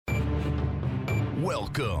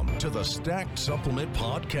Welcome to the Stacked Supplement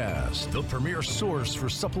Podcast, the premier source for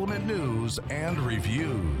supplement news and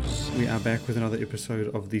reviews. We are back with another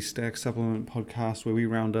episode of the Stacked Supplement Podcast, where we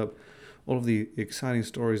round up all of the exciting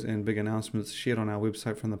stories and big announcements shared on our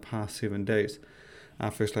website from the past 7 days.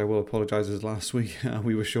 Firstly, I will apologize as last week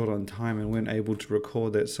we were short on time and weren't able to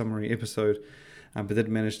record that summary episode, but did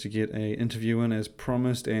manage to get an interview in as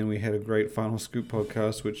promised, and we had a great Final Scoop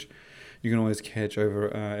podcast, which you can always catch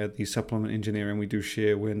over at the Supplement Engineering. We do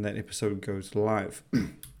share when that episode goes live.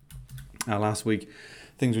 Last week,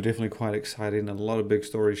 things were definitely quite exciting. A lot of big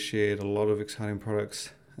stories shared, a lot of exciting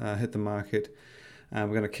products hit the market. We're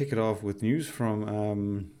going to kick it off with news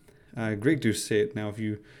from Greg Doucette. Now, if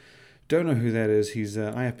you don't know who that is, he's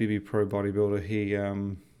an IFBB pro bodybuilder. He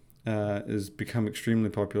has become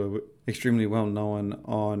extremely popular, extremely well known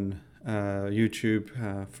on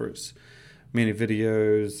YouTube for his many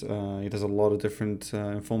videos. He does a lot of different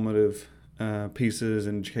informative pieces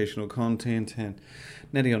and educational content, and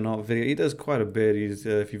Natty or Not video. He does quite a bit. He's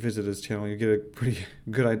if you visit his channel, you get a pretty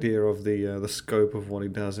good idea of the scope of what he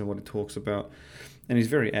does and what he talks about. And he's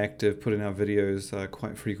very active, putting out videos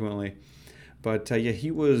quite frequently. But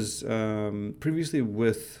he was previously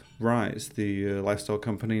with Rise, the lifestyle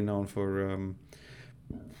company known for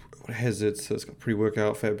what has it? So it's got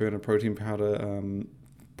pre-workout, fat burner, protein powder,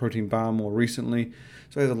 protein bar more recently.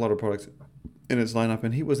 So he has a lot of products in its lineup,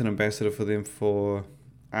 and he was an ambassador for them for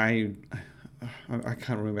I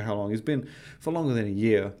can't remember how long. He's been for longer than a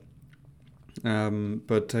year.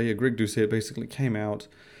 But Greg Doucette basically came out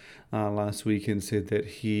last week and said that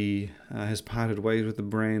he has parted ways with the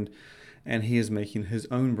brand and he is making his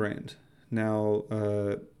own brand. Now,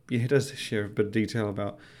 he does share a bit of detail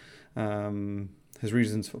about his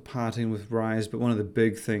reasons for parting with Rise, but one of the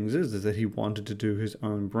big things is that he wanted to do his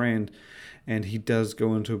own brand, and he does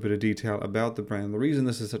go into a bit of detail about the brand. The reason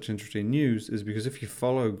this is such interesting news is because if you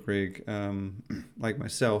follow Greg, like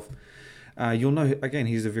myself, you'll know, again,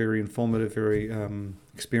 he's a very informative, very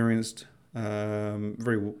experienced,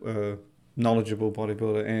 very knowledgeable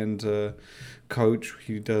bodybuilder and coach.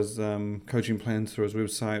 He does coaching plans through his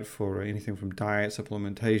website for anything from diet,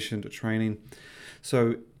 supplementation to training.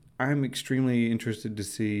 So I'm extremely interested to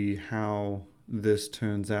see how this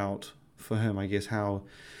turns out for him. I guess how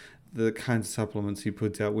the kinds of supplements he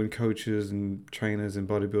puts out when coaches and trainers and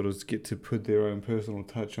bodybuilders get to put their own personal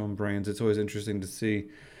touch on brands. It's always interesting to see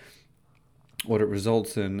what it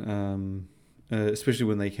results in, especially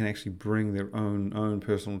when they can actually bring their own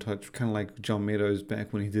personal touch, kind of like John Meadows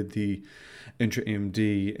back when he did the Intra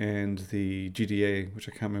MD and the GDA, which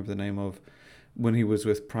I can't remember the name of, when he was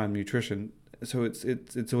with Prime Nutrition. So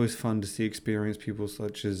it's always fun to see experienced people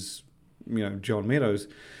such as, John Meadows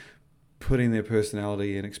putting their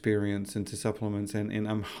personality and experience into supplements, and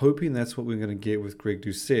I'm hoping that's what we're going to get with Greg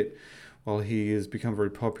Doucette. While he has become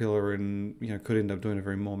very popular and could end up doing a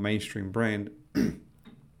very more mainstream brand,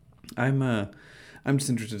 I'm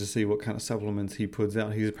just interested to see what kind of supplements he puts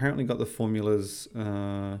out. He's apparently got the formulas,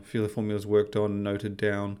 worked on, noted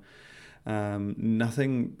down.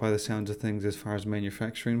 Nothing by the sounds of things as far as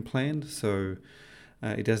manufacturing planned, so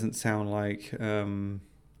it doesn't sound like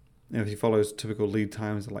if he follows typical lead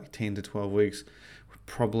times of like 10 to 12 weeks, we're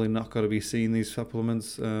probably not going to be seeing these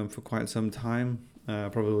supplements for quite some time,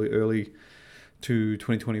 probably early to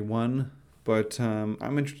 2021. But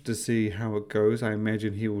I'm interested to see how it goes. I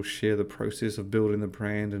imagine he will share the process of building the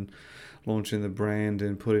brand and launching the brand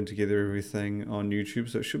and putting together everything on YouTube,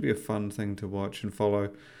 so it should be a fun thing to watch and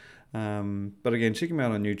follow. But again, check him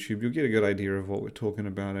out on YouTube. You'll get a good idea of what we're talking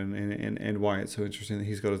about and why it's so interesting that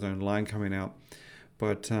he's got his own line coming out.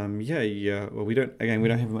 But well, we don't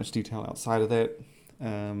have much detail outside of that.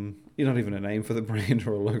 Not even a name for the brand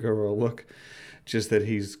or a logo or a look, just that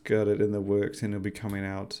he's got it in the works and it'll be coming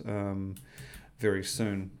out very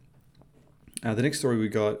soon. The next story we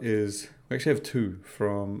got is, we actually have two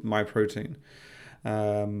from MyProtein.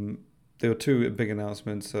 There were two big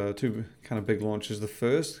announcements, two kind of big launches. The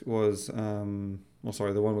first was, the one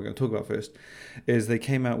we're going to talk about first, is they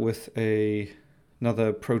came out with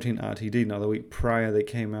another protein RTD. Now, the week prior, they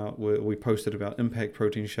came out we posted about Impact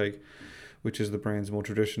Protein Shake, which is the brand's more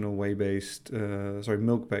traditional milk-based,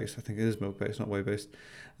 I think it is milk-based, not whey-based,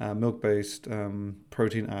 milk-based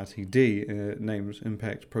protein RTD, named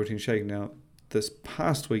Impact Protein Shake. Now, this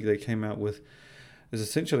past week, they came out with is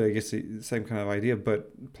essentially, I guess, the same kind of idea,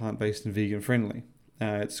 but plant-based and vegan-friendly.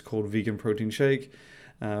 It's called Vegan Protein Shake.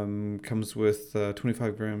 Comes with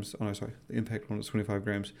 25 grams. The Impact one is 25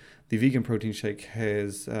 grams. The Vegan Protein Shake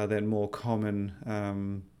has that more common,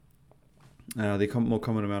 more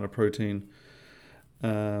common amount of protein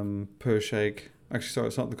per shake Actually, sorry,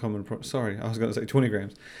 it's not the common. Sorry, I was going to say 20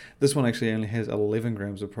 grams. This one actually only has 11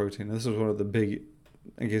 grams of protein. And this is one of the big,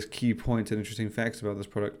 I guess, key points and interesting facts about this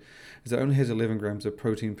product. Is it only has 11 grams of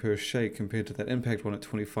protein per shake compared to that Impact one at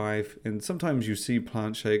 25. And sometimes you see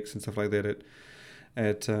plant shakes and stuff like that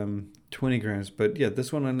at 20 grams. But yeah,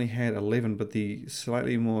 this one only had 11. But the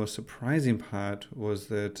slightly more surprising part was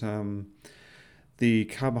that the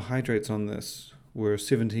carbohydrates on this were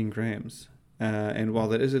 17 grams. And while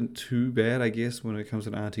that isn't too bad, I guess, when it comes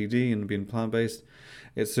to an RTD and being plant-based,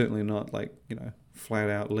 it's certainly not like,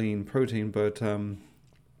 flat-out lean protein. But the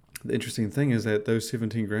interesting thing is that those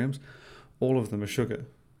 17 grams, all of them are sugar.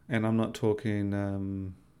 And I'm not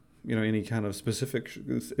talking, any kind of specific,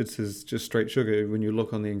 it's just straight sugar. When you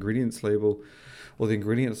look on the ingredients label or the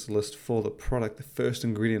ingredients list for the product, the first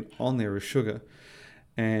ingredient on there is sugar.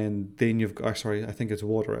 And then you've got, I think it's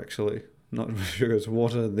water actually. Not sugar, it's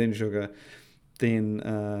water, then sugar. Then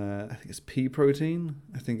I think it's pea protein.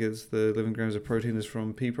 I think it's the 11 grams of protein is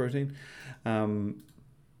from pea protein.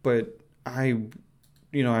 But I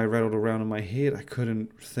rattled around in my head. I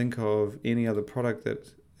couldn't think of any other product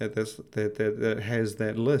that has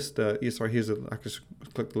that list. I just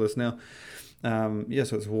click the list now. So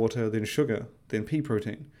it's water, then sugar, then pea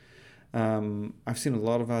protein. I've seen a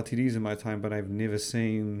lot of RTDs in my time, but I've never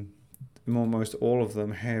seen almost all of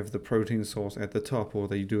them have the protein source at the top, or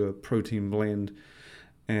they do a protein blend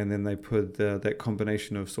and then they put that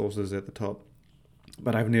combination of sources at the top.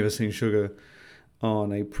 But I've never seen sugar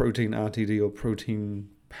on a protein RTD or protein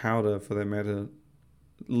powder, for that matter,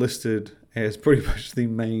 listed as pretty much the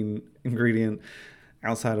main ingredient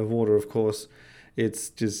outside of water, of course. It's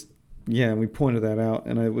just, we pointed that out,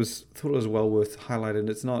 and thought it was well worth highlighting.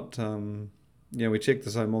 It's not... we checked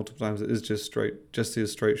this out multiple times. It is just straight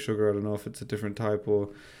sugar. I don't know if it's a different type or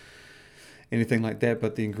anything like that,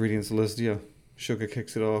 but the ingredients list, sugar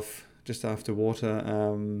kicks it off just after water.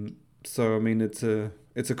 So I mean, it's a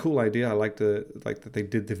cool idea. I like that they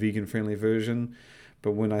did the vegan friendly version,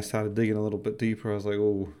 but when I started digging a little bit deeper, I was like,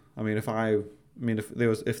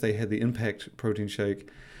 if they had the Impact protein shake,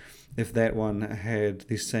 if that one had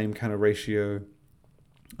the same kind of ratio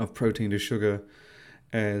of protein to sugar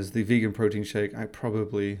as the vegan protein shake, I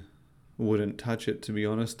probably wouldn't touch it, to be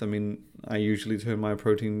honest. I mean, I usually turn my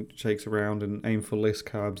protein shakes around and aim for less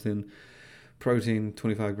carbs than protein,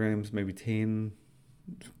 25 grams, maybe 10.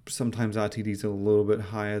 Sometimes RTDs are a little bit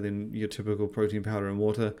higher than your typical protein powder and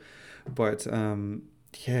water. But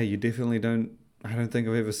you definitely I don't think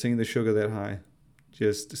I've ever seen the sugar that high.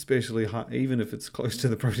 Just especially high, even if it's close to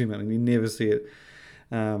the protein amount, and you never see it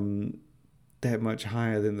that much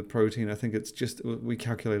higher than the protein. I think it's just, we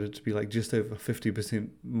calculated it to be like just over 50%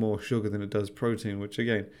 more sugar than it does protein, which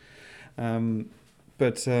again,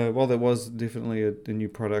 while there was definitely a new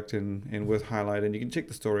product and worth highlighting, you can check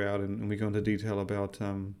the story out and we go into detail about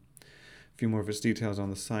a few more of its details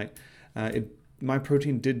on the site. My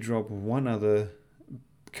Protein did drop one other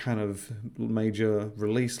kind of major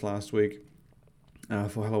release last week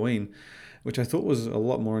for Halloween, which I thought was a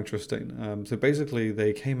lot more interesting. So basically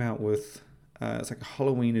they came out with it's like a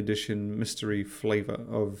Halloween edition mystery flavor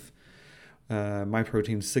of My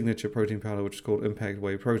Protein's signature protein powder, which is called Impact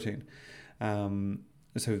Whey Protein. What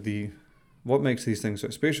makes these things so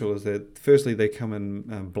special is that firstly they come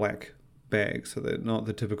in black bags, so they're not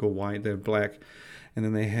the typical white, they're black, and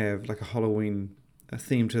then they have like a Halloween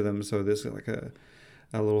theme to them, so there's like a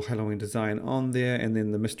little Halloween design on there, and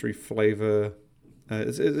then the mystery flavor.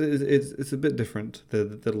 It's a bit different,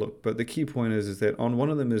 the look, but the key point is that on one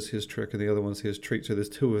of them is his trick and the other one's his treat, so there's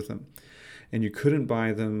two of them. And you couldn't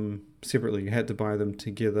buy them separately, you had to buy them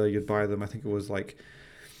together. You'd buy them, I think it was like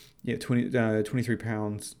 23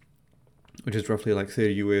 pounds, which is roughly like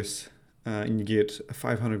 30 US, and you get a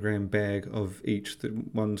 500 gram bag of each. The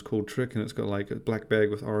one's called Trick, and it's got like a black bag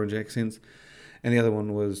with orange accents, and the other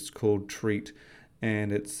one was called Treat,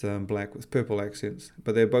 and it's black with purple accents,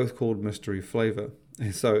 but they're both called mystery flavor.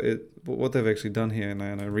 And so what they've actually done here, and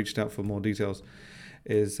I reached out for more details,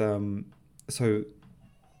 is so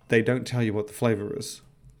they don't tell you what the flavor is.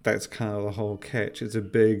 That's kind of the whole catch. It's a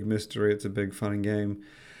big mystery. It's a big fun and game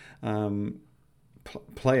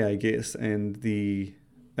play, I guess. And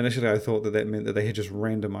initially I thought that meant that they had just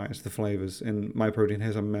randomized the flavors, and My Protein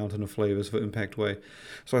has a mountain of flavors for Impact Whey.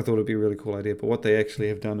 So I thought it'd be a really cool idea. But what they actually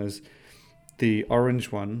have done is the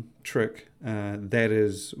orange one, Trick, that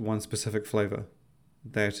is one specific flavor.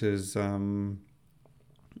 That is so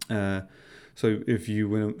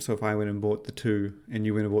if I went and bought the two, and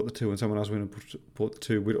you went and bought the two, and someone else went and bought the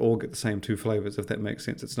two, we'd all get the same two flavors, if that makes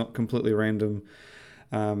sense. It's not completely random.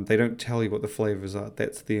 They don't tell you what the flavors are.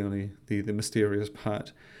 That's the mysterious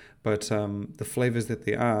part. But the flavors that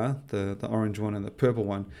there are, the orange one and the purple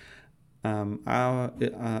one,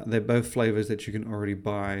 they're both flavors that you can already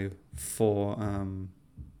buy for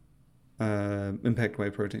Impact Whey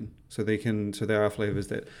Protein. So there are flavors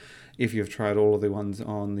that, if you've tried all of the ones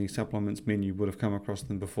on the supplements menu, you would have come across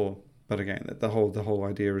them before. But again, the whole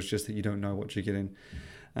idea is just that you don't know what you're getting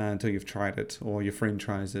until you've tried it, or your friend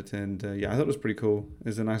tries it. And I thought it was pretty cool.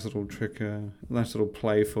 It's a nice little trick, nice little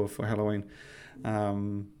play for Halloween,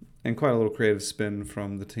 and quite a little creative spin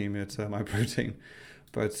from the team at MyProtein.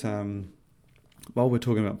 But while we're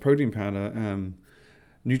talking about protein powder,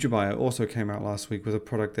 NutraBio also came out last week with a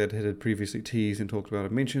product that it had previously teased and talked about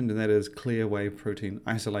and mentioned, and that is Clear Whey Protein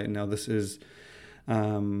Isolate. Now, this is,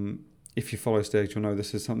 if you follow Stags, you'll know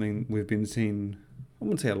this is something we've been seeing, I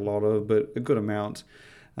wouldn't say a lot of, but a good amount,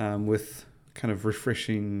 with kind of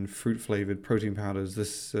refreshing fruit-flavored protein powders.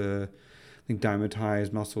 This, I think Dymatize,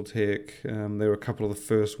 MuscleTech, they were a couple of the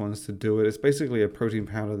first ones to do it. It's basically a protein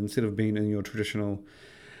powder. Instead of being in your traditional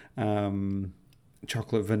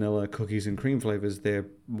chocolate, vanilla, cookies, and cream flavors, they're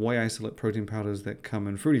whey isolate protein powders that come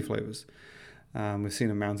in fruity flavors. We've seen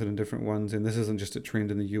them mounted in different ones, and this isn't just a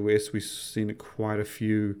trend in the US. We've seen quite a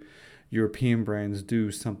few European brands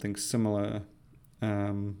do something similar,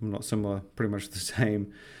 not similar, pretty much the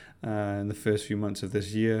same, in the first few months of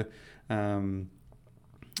this year.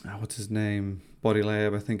 What's his name? Body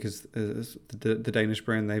Lab, I think, is the Danish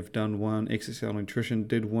brand. They've done one. XXL Nutrition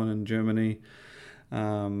did one in Germany.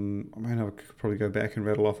 I could probably go back and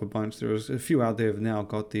rattle off a bunch. There's a few out there have now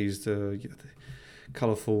got these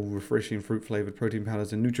colourful, refreshing, fruit-flavoured protein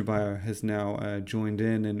powders, and NutraBio has now joined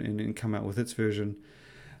in and come out with its version.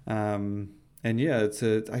 I guess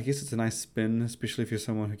it's a nice spin, especially if you're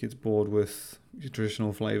someone who gets bored with your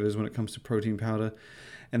traditional flavours when it comes to protein powder.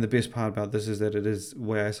 And the best part about this is that it is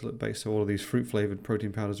whey isolate based. So all of these fruit-flavored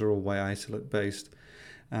protein powders are all whey isolate based.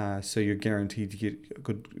 So you're guaranteed to get a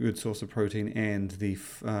good source of protein and the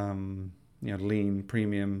lean,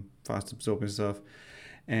 premium, fast absorbing stuff.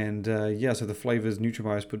 And so the flavors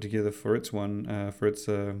NutraBio has put together for its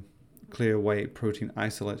Clear Whey Protein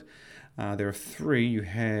Isolate. There are 3. You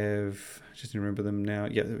have, I just remember them now.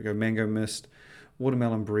 Yeah, there we go. Mango Mist,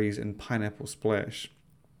 Watermelon Breeze, and Pineapple Splash.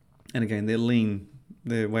 And again, they're lean.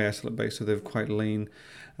 They're whey isolate based, so they're quite lean.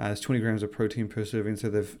 There's 20 grams of protein per serving, so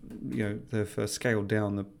they've scaled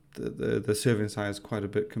down the serving size quite a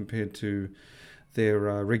bit compared to their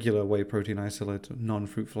regular whey protein isolate,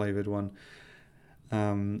 non-fruit flavored one.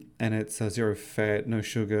 And it's 0 fat, no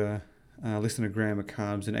sugar, less than a gram of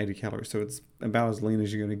carbs, and 80 calories. So it's about as lean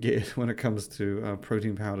as you're going to get when it comes to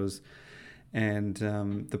protein powders. And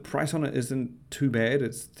the price on it isn't too bad.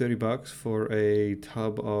 It's $30 for a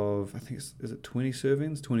tub of, I think is it 20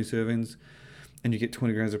 servings, and you get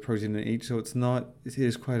 20 grams of protein in each. So it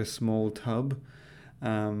is quite a small tub.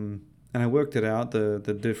 And I worked it out, the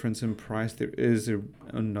difference in price. There is a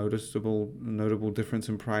notable difference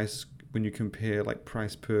in price when you compare like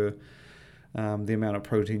price per the amount of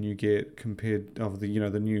protein you get compared of the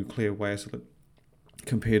new Clear Whey Isolate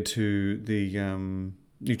compared to the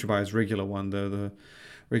NutraBio's regular one, the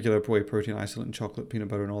regular whey protein isolate and chocolate, peanut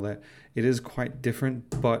butter, and all that. It is quite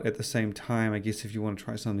different, but at the same time, I guess if you want to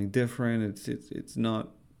try something different, it's not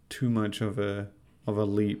too much of a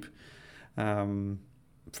leap from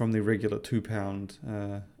the regular 2 pound.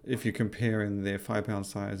 If you're comparing their 5 pound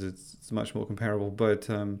size, it's much more comparable. But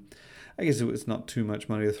I guess it's not too much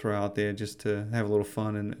money to throw out there just to have a little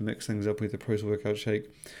fun and mix things up with the post-workout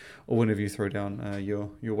shake, or whenever you throw down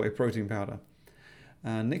your whey protein powder.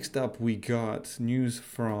 Next up, we got news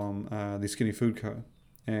from the Skinny Food Co.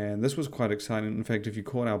 And this was quite exciting. In fact, if you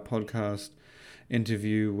caught our podcast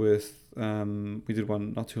interview with, we did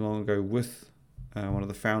one not too long ago with one of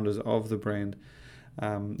the founders of the brand.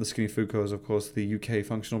 The Skinny Food Co. is, of course, the UK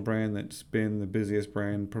functional brand that's been the busiest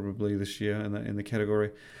brand probably this year in the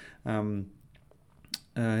category.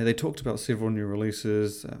 They talked about several new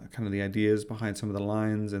releases, kind of the ideas behind some of the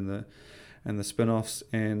lines and the spin-offs,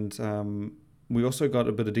 and we also got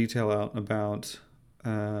a bit of detail out about,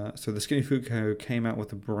 so the Skinny Food Co. came out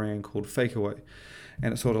with a brand called Fakeaway,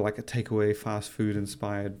 and it's sort of like a takeaway fast food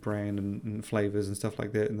inspired brand and flavors and stuff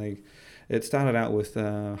like that. And it started out with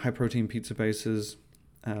high protein pizza bases,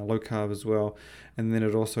 low carb as well, and then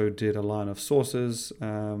it also did a line of sauces,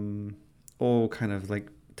 all kind of like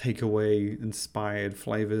takeaway inspired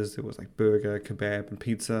flavors. There was like burger, kebab, and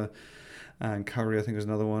pizza, and curry, I think was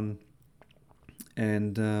another one.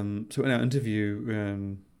 And so in our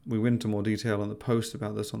interview, we went into more detail in the post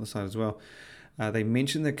about this on the site as well. They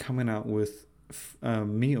mentioned they're coming out with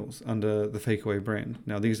meals under the Fakeaway brand.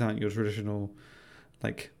 Now, these aren't your traditional,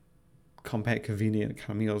 like, compact, convenient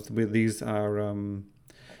kind of meals. These are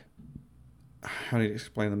how do you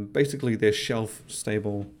explain them? Basically, they're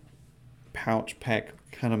shelf-stable pouch pack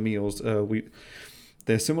kind of meals.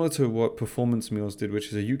 They're similar to what Performance Meals did,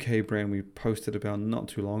 which is a UK brand we posted about not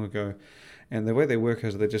too long ago. And the way they work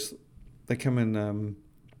is they come in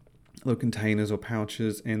little containers or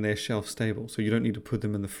pouches, and they're shelf stable. So you don't need to put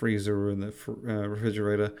them in the freezer or in the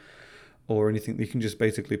refrigerator or anything. You can just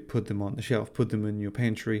basically put them on the shelf, put them in your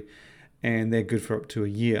pantry, and they're good for up to a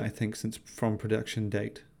year, I think, from production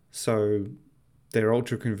date. So they're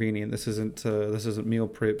ultra convenient. This isn't meal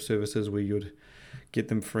prep services where you'd get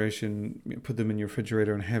them fresh and put them in your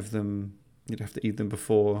refrigerator and have them. You'd have to eat them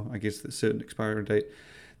before, I guess, the certain expiry date.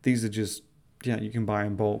 These are just, you can buy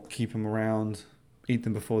in bulk, keep them around, eat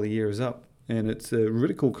them before the year is up. And it's a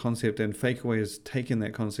really cool concept, and Fakeaway has taken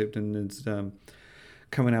that concept and it's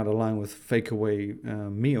coming out aligned with Fakeaway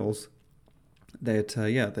meals that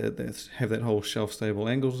they have that whole shelf stable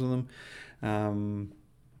angles to them,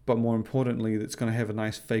 but more importantly, it's going to have a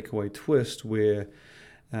nice Fakeaway twist where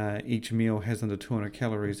each meal has under 200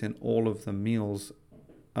 calories, and all of the meals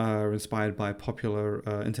are inspired by popular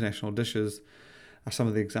international dishes. Some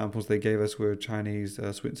of the examples they gave us were Chinese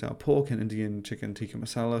sweet and sour pork and Indian chicken tikka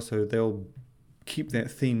masala. So they'll keep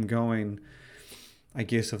that theme going, I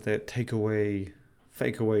guess, of that takeaway,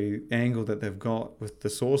 fakeaway angle that they've got with the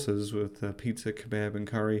sauces, with pizza, kebab, and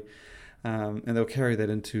curry, and they'll carry that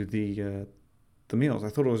into the meals. I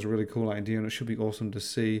thought it was a really cool idea, and it should be awesome to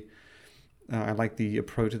see. I like the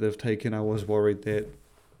approach that they've taken. I was worried that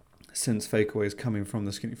since Fakeaway is coming from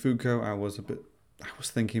the Skinny Food Co., I was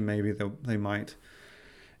thinking maybe they might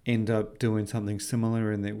end up doing something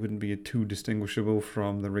similar and it wouldn't be too distinguishable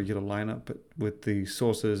from the regular lineup, but with the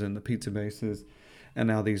sauces and the pizza bases and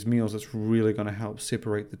now these meals, it's really going to help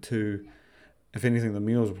separate the two. If anything, the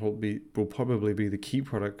meals will probably be the key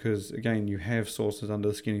product, because again, you have sauces under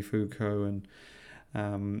the Skinny Food Co., and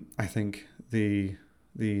I think the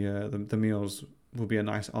meals will be a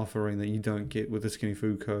nice offering that you don't get with the Skinny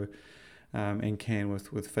Food Co. And can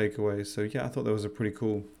with Fakeaways. So yeah, I thought that was a pretty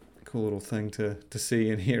cool little thing to see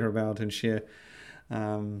and hear about and share.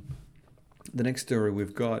 The next story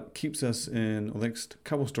we've got keeps us in, or the next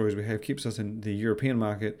couple stories we have keeps us in the European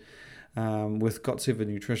market with Got7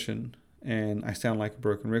 Nutrition. And I sound like a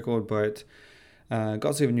broken record, but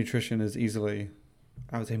Got7 Nutrition is easily,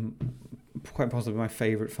 I would say, quite possibly my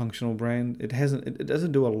favorite functional brand. It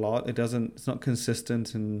doesn't do a lot. It's not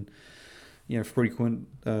consistent and frequent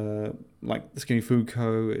like the Skinny Food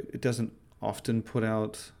Co. It doesn't often put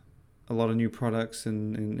out a lot of new products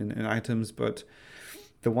and items, but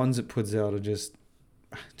the ones it puts out are just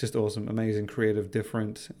awesome, amazing, creative,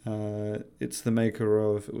 different. It's the maker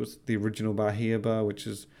of, it was the original Bahia bar, which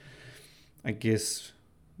is, I guess,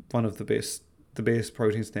 one of the best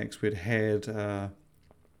protein snacks we'd had.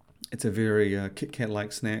 It's a very Kit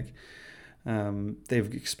Kat-like snack.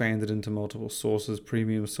 They've expanded into multiple sauces,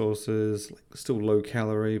 premium sauces, still low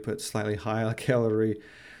calorie but slightly higher calorie,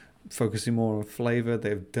 focusing more on flavor.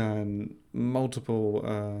 They've done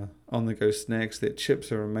multiple on-the-go snacks. Their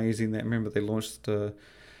chips are amazing. Remember they launched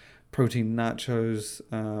protein nachos,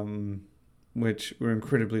 which were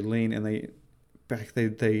incredibly lean, and they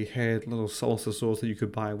had little salsa sauce that you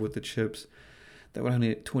could buy with the chips that were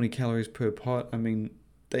only at 20 calories per pot. I mean,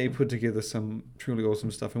 they put together some truly awesome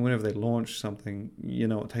stuff, and whenever they launch something,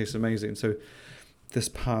 it tastes amazing. So this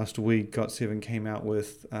past week, Got7 came out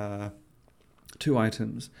with 2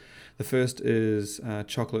 items. The first is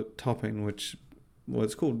chocolate topping, which,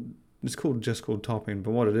 it's called topping,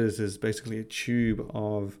 but what it is basically a tube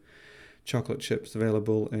of chocolate chips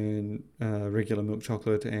available in regular milk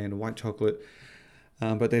chocolate and white chocolate,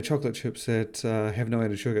 but they're chocolate chips that have no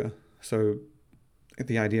added sugar. So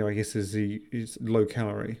the idea, I guess, is low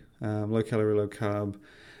calorie, low carb,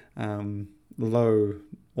 low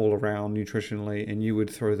all around nutritionally, and you would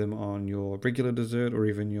throw them on your regular dessert or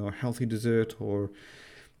even your healthy dessert, or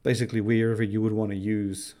basically wherever you would want to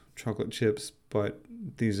use chocolate chips. But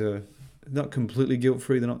these are not completely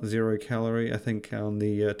guilt-free. They're not 0 calorie. I think on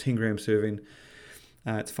the 10 gram serving,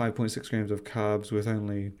 it's 5.6 grams of carbs with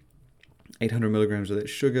only 800 milligrams of that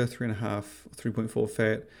sugar, 3.4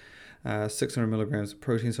 fat, 600 milligrams of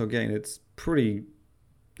protein. So again, it's pretty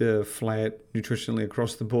flat nutritionally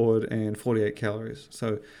across the board, and 48 calories.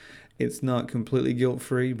 So it's not completely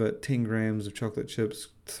guilt-free, but 10 grams of chocolate chips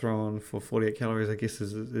thrown for 48 calories, I guess,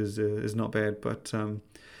 is not bad. But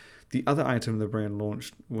the other item the brand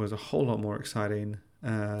launched was a whole lot more exciting,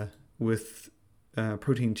 with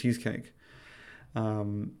protein cheesecake.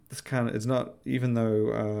 It's not, even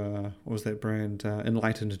though what was that brand,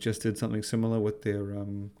 Enlightened just did something similar with their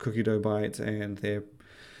cookie dough bites and their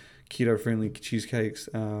keto friendly cheesecakes.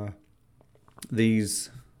 These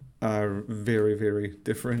are very, very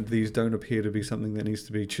different. These don't appear to be something that needs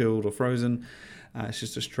to be chilled or frozen. It's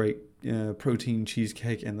just a straight protein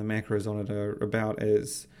cheesecake, and the macros on it are about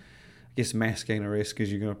as, I guess, mass gainer-esque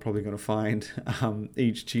as you're probably going to find.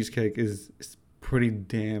 Each cheesecake is pretty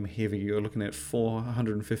damn heavy. You're looking at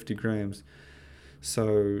 450 grams.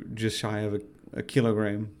 So just shy of a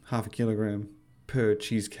kilogram, half a kilogram per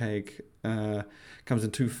cheesecake. Comes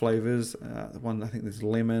in two flavors. One, I think there's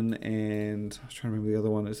lemon, and I was trying to remember the other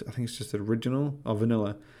one. I think it's just original or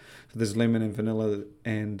vanilla. So there's lemon and vanilla,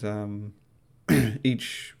 and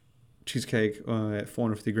each cheesecake at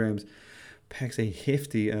 450 grams packs a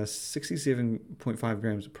hefty 67.5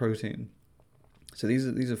 grams of protein. So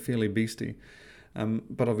these are fairly beastie.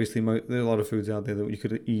 But obviously there are a lot of foods out there that you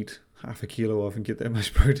could eat half a kilo of and get that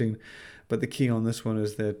much protein. But the key on this one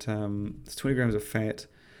is that it's 20 grams of fat,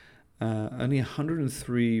 only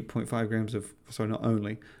 103.5 grams of, sorry, not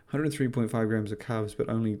only, 103.5 grams of carbs, but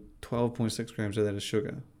only 12.6 grams of that is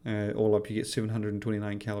sugar. All up, you get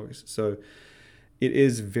 729 calories. So it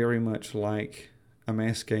is very much like a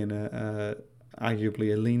mass gainer,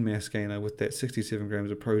 arguably a lean mass gainer, with that 67 grams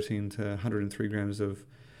of protein to 103 grams of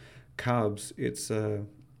carbs. It's a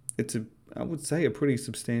I would say a pretty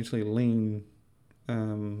substantially lean,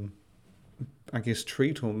 I guess,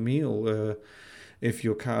 treat or meal if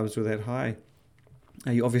your carbs were that high.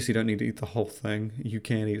 You obviously don't need to eat the whole thing. You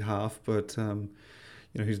can eat half, but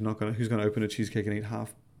who's going to open a cheesecake and eat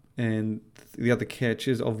half? And the other catch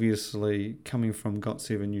is obviously coming from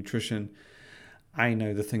Got7 Nutrition. I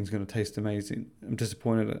know the thing's going to taste amazing. I'm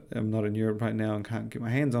disappointed I'm not in Europe right now and can't get my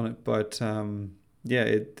hands on it, but it's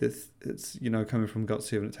coming from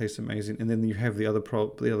Got7, it tastes amazing. And then you have the other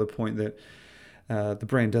point that the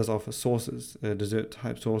brand does offer sauces, dessert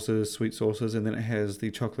type sauces, sweet sauces, and then it has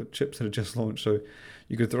the chocolate chips that are just launched. So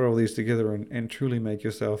you could throw all these together and truly make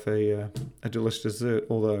yourself a delicious dessert,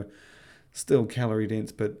 although still calorie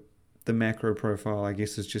dense, but the macro profile, I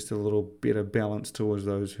guess, is just a little better balanced towards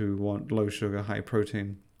those who want low sugar, high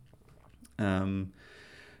protein.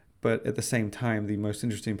 But at the same time, the most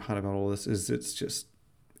interesting part about all this is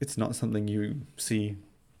it's not something you see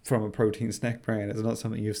from a protein snack brand. It's not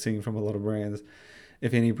something you've seen from a lot of brands.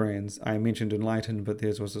 If any brands, I mentioned Enlightened, but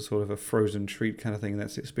theirs was a sort of a frozen treat kind of thing.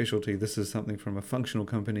 That's their specialty. This is something from a functional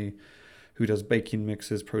company who does baking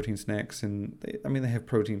mixes, protein snacks, and they have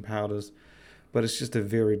protein powders, but it's just a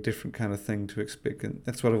very different kind of thing to expect. And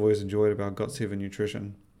that's what I've always enjoyed about Got7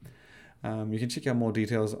 Nutrition. You can check out more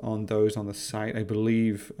details on those on the site. I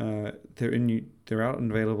believe they're out and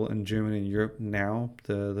available in Germany and Europe now,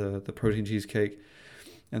 the protein cheesecake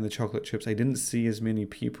and the chocolate chips. I didn't see as many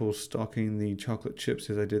people stocking the chocolate chips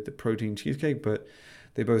as I did the protein cheesecake, but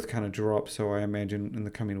they both kind of drop, so I imagine in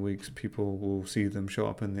the coming weeks people will see them show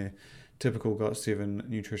up in their typical Got7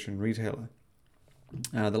 Nutrition retailer.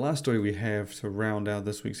 The last story we have to round out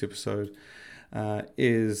this week's episode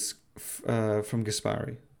is from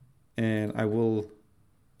Gaspari. And I will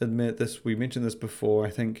admit this, we mentioned this before. I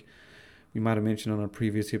think we might have mentioned on a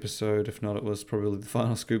previous episode. If not, it was probably the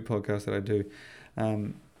Final Scoop podcast that I do.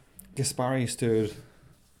 Gaspari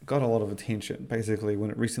got a lot of attention, basically, when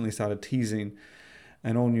it recently started teasing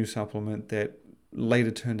an all-new supplement that later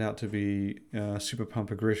turned out to be Super Pump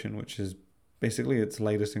Aggression, which is basically its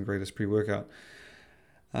latest and greatest pre-workout.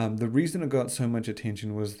 The reason it got so much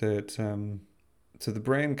attention was that so the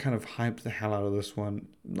brand kind of hyped the hell out of this one.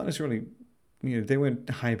 Not necessarily, they weren't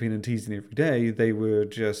hyping and teasing every day. They were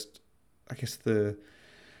just, I guess the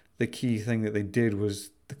key thing that they did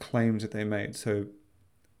was the claims that they made. So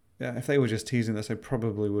if they were just teasing this, I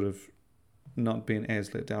probably would have not been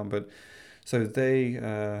as let down. But so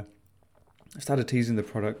they started teasing the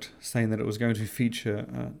product, saying that it was going to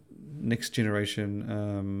feature next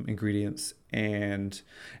generation ingredients and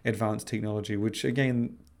advanced technology, which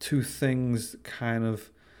again, two things kind of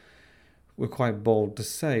were quite bold to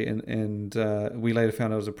say, and we later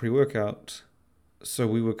found out it was a pre-workout, so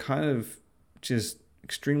we were kind of just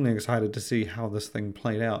extremely excited to see how this thing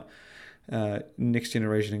played out. Next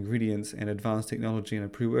generation ingredients and advanced technology in a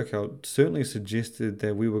pre-workout certainly suggested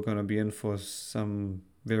that we were going to be in for some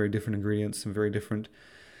very different ingredients, some very different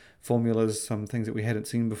formulas, some things that we hadn't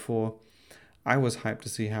seen before. I was hyped to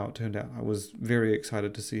see how it turned out. I was very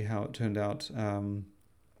excited to see how it turned out.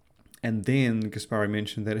 And then Gaspari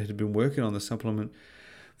mentioned that it had been working on the supplement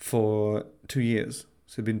for 2 years.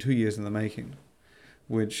 So it had been 2 years in the making,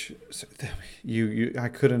 which I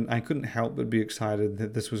couldn't help but be excited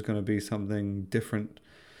that this was going to be something different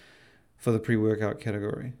for the pre-workout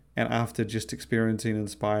category. And after just experiencing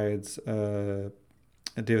Inspired's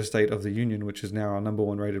Devastate of the Union, which is now our number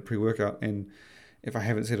one rated pre-workout, and if I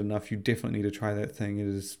haven't said enough, you definitely need to try that thing. It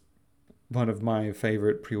is one of my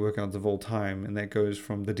favorite pre-workouts of all time, and that goes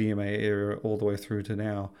from the DMA era all the way through to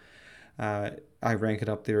now. I rank it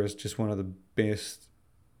up there as just one of the best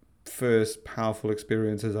first powerful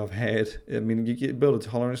experiences I've had. I mean, you build a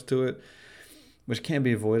tolerance to it, which can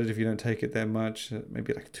be avoided if you don't take it that much,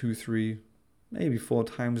 maybe like 2, 3, maybe 4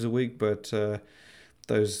 times a week, but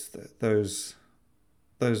those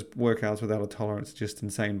workouts without a tolerance are just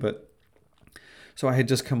insane. But so I had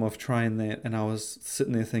just come off trying that, and I was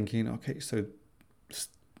sitting there thinking, okay, so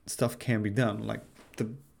stuff can be done. Like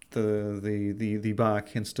the bar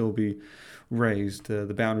can still be raised,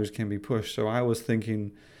 the boundaries can be pushed. So I was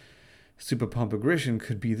thinking, Super Pump Aggression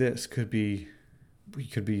could be this, we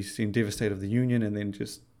could be seeing Devastate of the Union, and then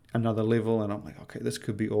just another level. And I'm like, okay, this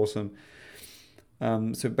could be awesome.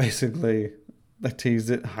 So basically, they teased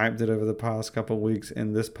it, hyped it over the past couple of weeks,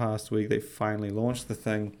 and this past week they finally launched the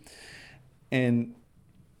thing. And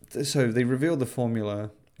so they revealed the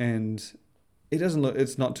formula, and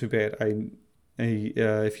it's not too bad.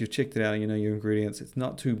 If you've checked it out and you know your ingredients, it's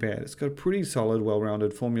not too bad. It's got a pretty solid,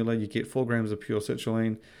 well-rounded formula. You get 4 grams of pure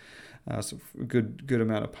citrulline, so a good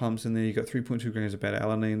amount of pumps in there. You got 3.2 grams of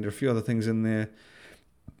beta-alanine. There are a few other things in there.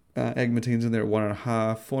 Agmatine's in there at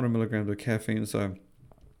 1.5, 400 milligrams of caffeine. So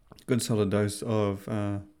good solid dose of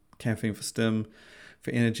caffeine for stim,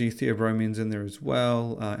 for energy. Theobromines in there as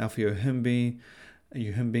well. Alpha-yohimbine,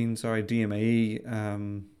 DMAE,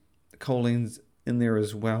 choline's in there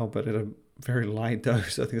as well, but at a very light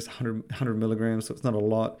dose. I think it's 100 milligrams, so it's not a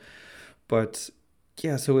lot. But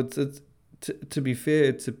yeah, so it's to be fair,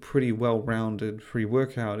 it's a pretty well-rounded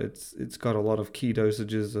pre-workout. It's got a lot of key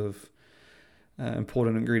dosages of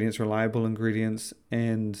important ingredients, reliable ingredients,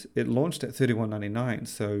 and it launched at $31.99.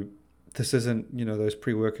 So this isn't, those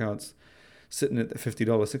pre-workouts sitting at the $50,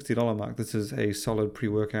 $60 mark. This is a solid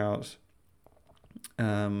pre-workout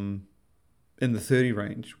in the 30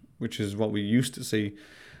 range, which is what we used to see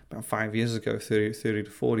about 5 years ago. 30 to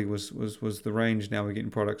 40 was the range. Now we're getting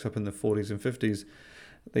products up in the 40s and 50s.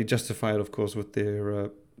 They justify it, of course, with their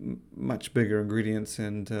much bigger ingredients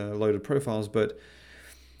and loaded profiles, but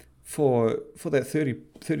for that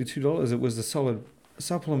 $32, it was a solid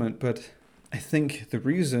supplement. But I think the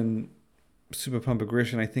reason Super Pump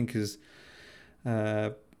Aggression, is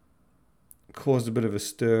caused a bit of a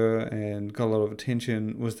stir and got a lot of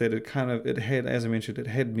attention was that it had, as I mentioned, it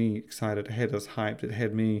had me excited, it had us hyped, it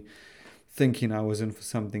had me thinking I was in for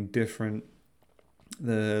something different.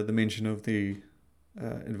 The mention of the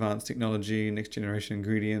advanced technology, next generation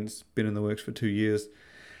ingredients, been in the works for 2 years,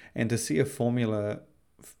 and to see a formula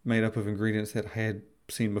made up of ingredients that I had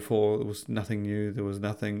seen before, there was nothing new, the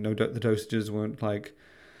dosages weren't like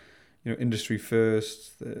industry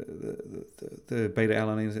first. The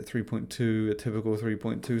beta-alanine is at 3.2, a typical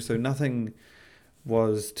 3.2, so nothing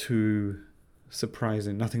was too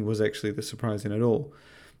surprising. Nothing was actually the surprising at all.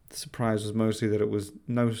 The surprise was mostly that it was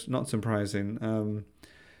not surprising.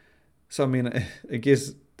 So I mean, I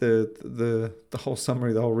guess the whole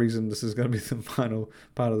summary, the whole reason this is going to be the final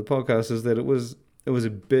part of the podcast is that it was a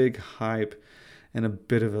big hype and a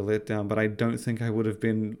bit of a letdown, but I don't think I would have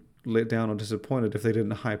been let down or disappointed if they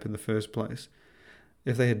didn't hype in the first place.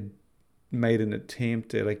 If they had made an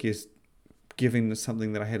attempt at, I guess, giving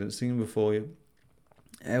something that I hadn't seen before, it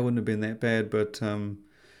wouldn't have been that bad. But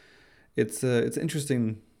it's an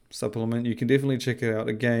interesting supplement. You can definitely check it out.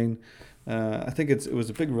 Again, I think it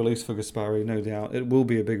was a big release for Gaspari, no doubt. It will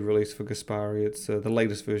be a big release for Gaspari. It's the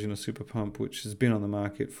latest version of Super Pump, which has been on the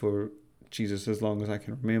market for, as long as I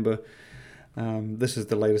can remember. This is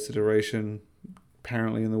the latest iteration,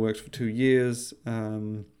 apparently in the works for 2 years.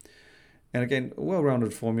 And again, a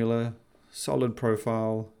well-rounded formula, solid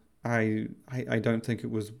profile. I don't think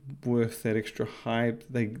it was worth that extra hype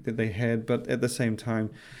that they had, but at the same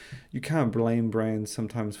time, you can't blame brands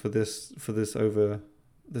sometimes for this over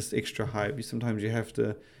this extra hype. Sometimes you have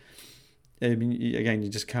to. I mean, again, you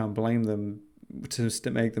just can't blame them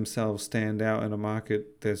to make themselves stand out in a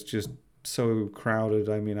market that's just so crowded.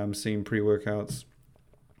 I mean, I'm seeing pre-workouts.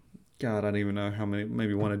 God, I don't even know how many,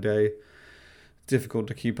 maybe one a day. Difficult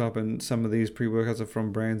to keep up, and some of these pre-workouts are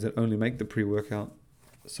from brands that only make the pre-workout.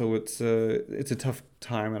 So it's a tough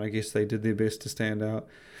time, and I guess they did their best to stand out.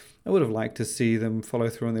 I would have liked to see them follow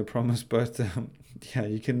through on their promise, but yeah,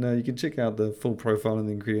 you can check out the full profile and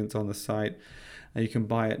the ingredients on the site. You can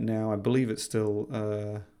buy it now. I believe it's still,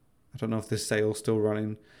 I don't know if this sale's still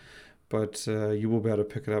running, but you will be able to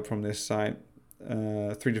pick it up from their site.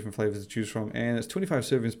 3 different flavors to choose from, and it's 25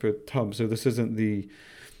 servings per tub, so this isn't the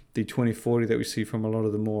 20-40 that we see from a lot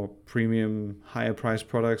of the more premium, higher priced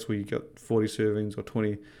products where you got 40 servings or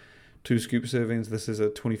 22 scoop servings. This is a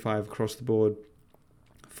 25 across the board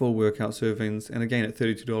full workout servings, and again at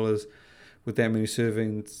 $32, with that many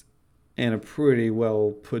servings and a pretty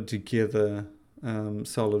well put together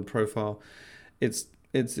solid profile, it's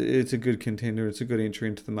a good contender. It's a good entry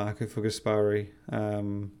into the market for Gaspari.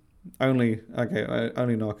 Only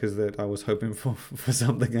knock is that I was hoping for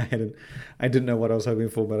something I didn't know what I was hoping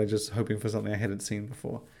for, but I just hoping for something I hadn't seen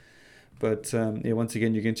before. But once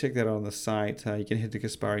again, you can check that out on the site. You can head to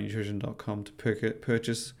GaspariNutrition.com to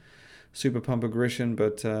purchase Super Pump Aggression.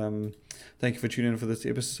 But thank you for tuning in for this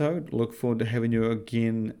episode. Look forward to having you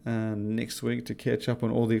again next week to catch up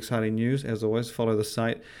on all the exciting news. As always, follow the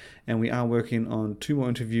site. And we are working on 2 more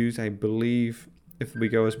interviews. I believe if we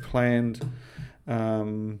go as planned,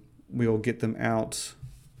 we'll get them out.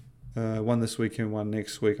 One this week and one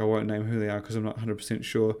next week. I won't name who they are because I'm not 100%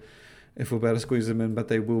 sure if we're about to squeeze them in, but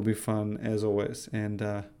they will be fun as always.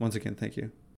 And once again, thank you.